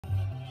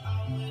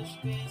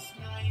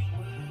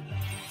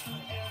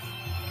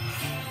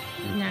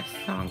Next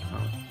song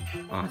called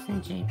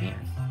Austin JPS.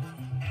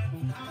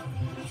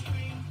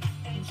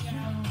 And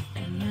shout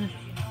and let it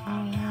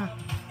all out.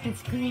 And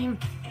scream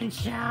and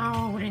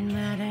shout and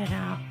let it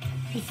out.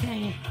 We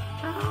saying,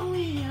 oh,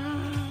 we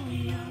are,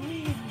 we are,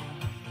 we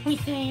are. We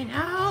saying,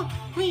 oh,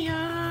 we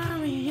are,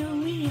 we are,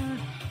 we are.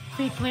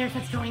 Three players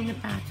have joined the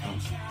battle.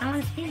 I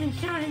want to scream and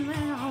shout and let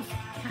it all.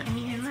 I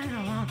mean, and let it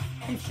all.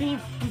 And scream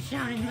and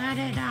shout and let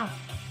it out.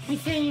 We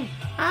saying,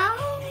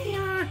 oh, we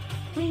are,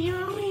 we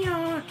are, we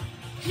are.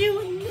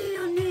 You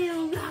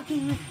nail,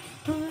 rocking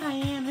who I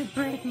am at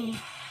Britney.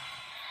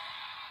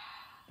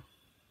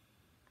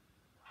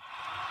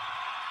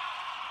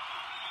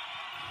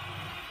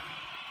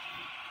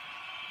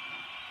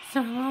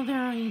 So hello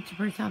there, all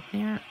YouTubers out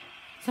there.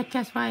 So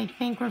guess what? I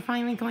think we're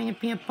finally going to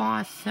be a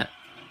boss.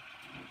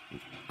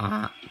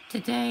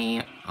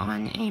 Today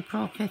on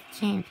April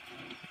 15th.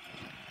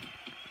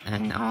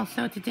 And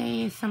also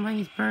today is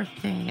somebody's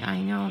birthday.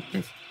 I know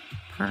this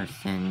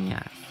person,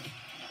 yes.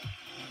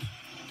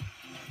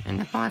 And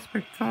the boss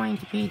we're going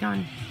to beat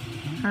on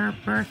her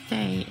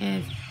birthday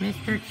is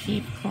Mr.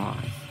 Chief Claus.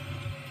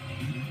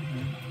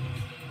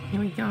 Here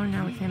we go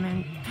now with him,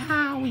 and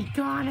pow, we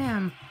got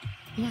him!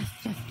 Yes,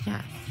 yes,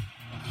 yes.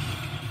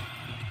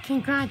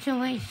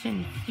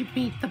 Congratulations, you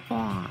beat the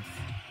boss.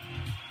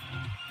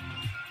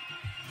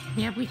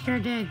 Yep, we sure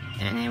did.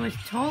 And it was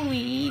totally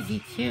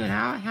easy too.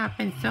 That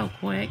happened so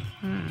quick.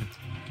 And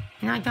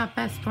I got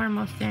best score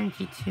most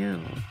energy too.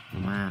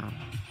 Wow.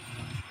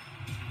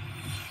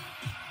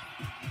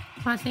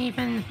 Plus I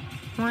even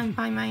won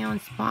by my own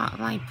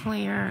spotlight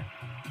player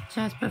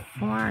just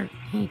before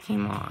he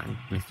came on,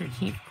 Mr.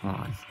 Chief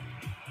Claus.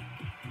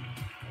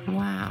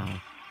 Wow.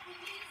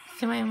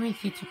 So anyways,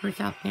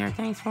 YouTubers out there,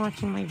 thanks for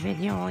watching my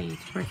video, all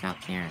YouTubers out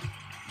there.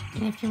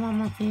 And if you want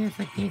more videos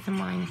like these of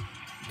mine,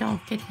 don't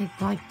forget to hit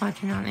the like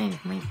button on any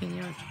of my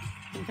videos.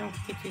 And don't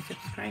forget to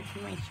subscribe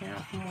to my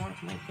channel for more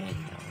of my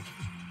videos.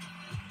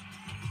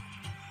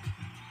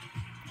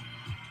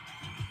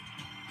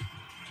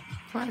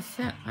 Plus,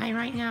 I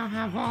right now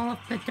have all of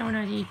the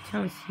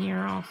Donatitos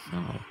here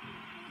also.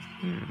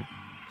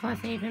 Plus,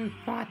 I even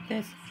bought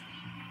this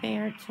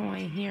bear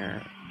toy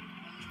here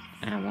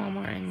at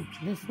Walmart. And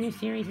this new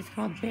series is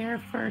called Bear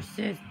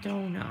vs.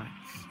 Donuts.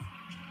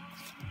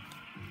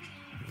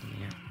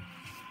 Yeah.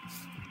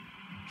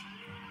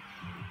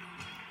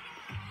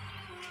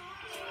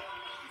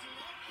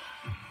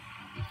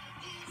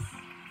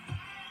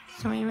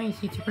 So anyways,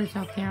 YouTubers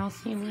out there, I'll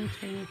see you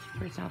later,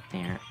 YouTubers out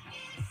there.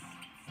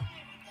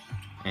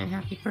 And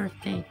happy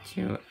birthday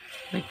to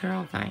the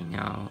girl that I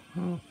know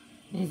who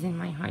is in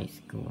my high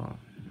school.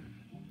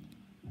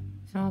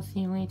 So I'll see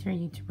you later,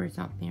 YouTubers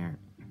out there.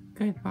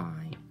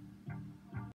 Goodbye.